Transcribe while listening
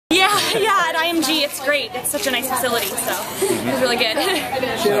Yeah, at IMG it's great. It's such a nice facility, so it was really good.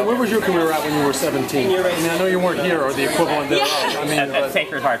 Shannon, where was your career at when you were 17? I know you weren't here, or the equivalent thereof. Yeah. I mean, at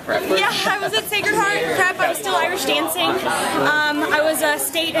Sacred Heart Prep. Yeah, I was at Sacred Heart Prep. I was still Irish dancing. I was a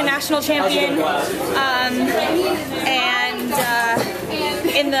state and national champion,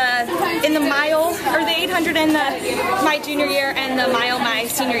 in the mile, or the 800 in my junior year, and the mile my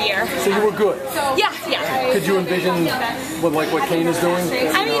senior year. So you were good? Yeah, yeah. Could you envision what Kane is doing?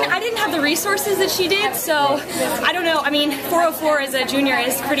 I mean, I didn't have the resources that she did, so I don't know. I mean, 404 as a junior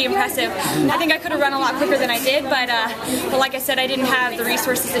is pretty impressive. I think I could have run a lot quicker than I did, but like I said, I didn't have the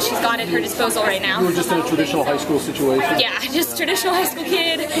resources that she's got at her disposal right now. You were just in a traditional high school situation? Yeah, just traditional high school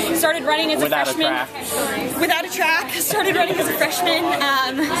kid. Started running as a freshman. Without a track. Started running as a freshman.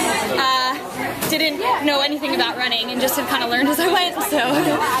 Didn't know anything about running and just had kind of learned as I went, so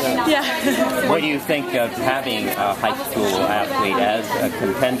yeah. What do you think of having a high school athlete as a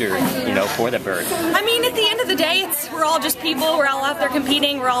contender, for the bird? I mean, at the end of the day, we're all just people. We're all out there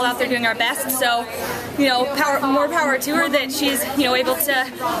competing. We're all out there doing our best. So, more power to her that she's, able to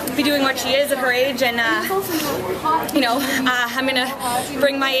be doing what she is at her age. And, I'm going to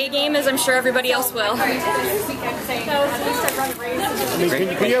bring my A game, as I'm sure everybody else will.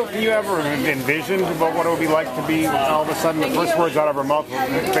 Can you ever envision about what it would be like to be all of a sudden the first words out of her mouth?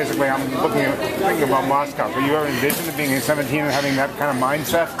 Basically, I'm thinking about Moscow. Can you ever envision being 17 and having that kind of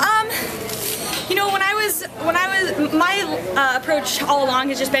mindset? My approach all along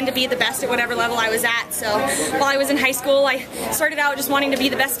has just been to be the best at whatever level I was at. So while I was in high school, I started out just wanting to be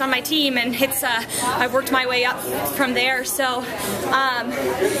the best on my team, and I've worked my way up from there. So,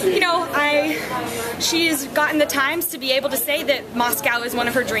 she's gotten the times to be able to say that Moscow is one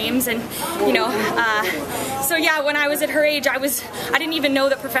of her dreams, and so yeah, when I was at her age, I didn't even know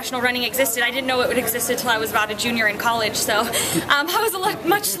that professional running existed. I didn't know it would exist until I was about a junior in college. So I was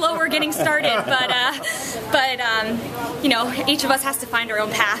much slower getting started, but each of us has to find our own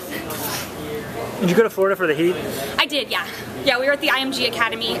path. Did you go to Florida for the heat? I did, yeah. Yeah, we were at the IMG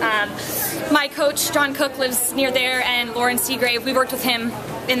Academy. My coach, John Cook, lives near there, and Lauren Seagrave, we worked with him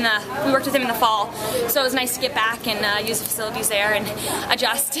in the fall. So it was nice to get back and use the facilities there and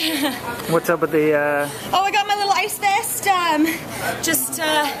adjust. What's up with the... Oh, I got my little ice vest. Just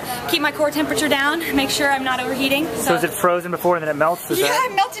keep my core temperature down, make sure I'm not overheating. So is it frozen before and then it melts?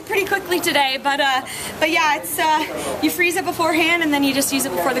 It melted pretty quickly today, but yeah, it's you freeze it beforehand and then you just use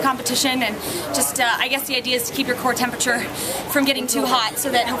it before the competition, and just I guess the idea is to keep your core temperature from getting too hot, so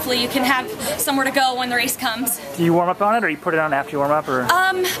that hopefully you can have somewhere to go when the race comes. Do you warm up on it, or you put it on after you warm up, or?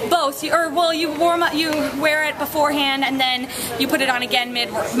 Both. You warm up, you wear it beforehand, and then you put it on again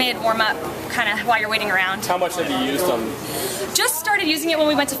mid warm up, kind of while you're waiting around. How much have you used them? Just started using it when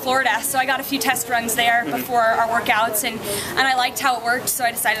we went to Florida, so I got a few test runs there before our workouts, and I liked how it worked, so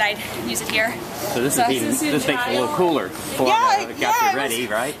I decided I'd use it here. So this makes it a little cooler. Florida got you ready,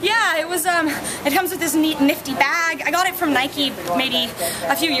 right? Yeah, it was. It comes with this neat, nifty bag. I got it from Nike maybe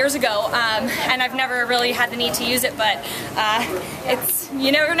a few years ago, and I've never really had the need to use it, but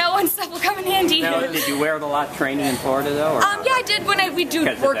you never know when stuff will come in handy. Now, did you wear it a lot training in Florida though? Or? Yeah, I did when we do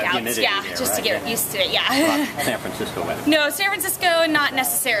workouts. Yeah, there, just right? to get used to it. Yeah. San Francisco weather. No, San Francisco, not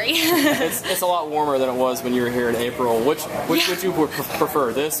necessary. It's a lot warmer than it was when you were here in April. Which would you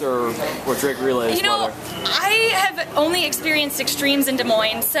prefer, this or Drake Relay's weather? I have only experienced extremes in Des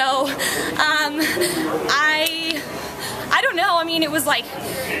Moines, so I don't know. I mean, it was like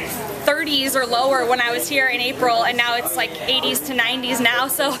 30s or lower when I was here in April, and now it's like 80s to 90s now,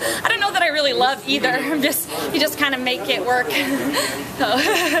 so I don't know that I really love either. You just kind of make it work.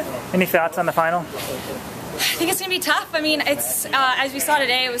 Any thoughts on the final? I think it's going to be tough. I mean, it's as we saw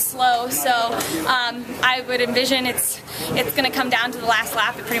today, it was slow, so I would envision it's going to come down to the last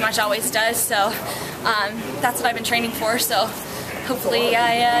lap. It pretty much always does, so that's what I've been training for, so hopefully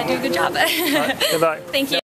I do a good job. Good luck. Thank you.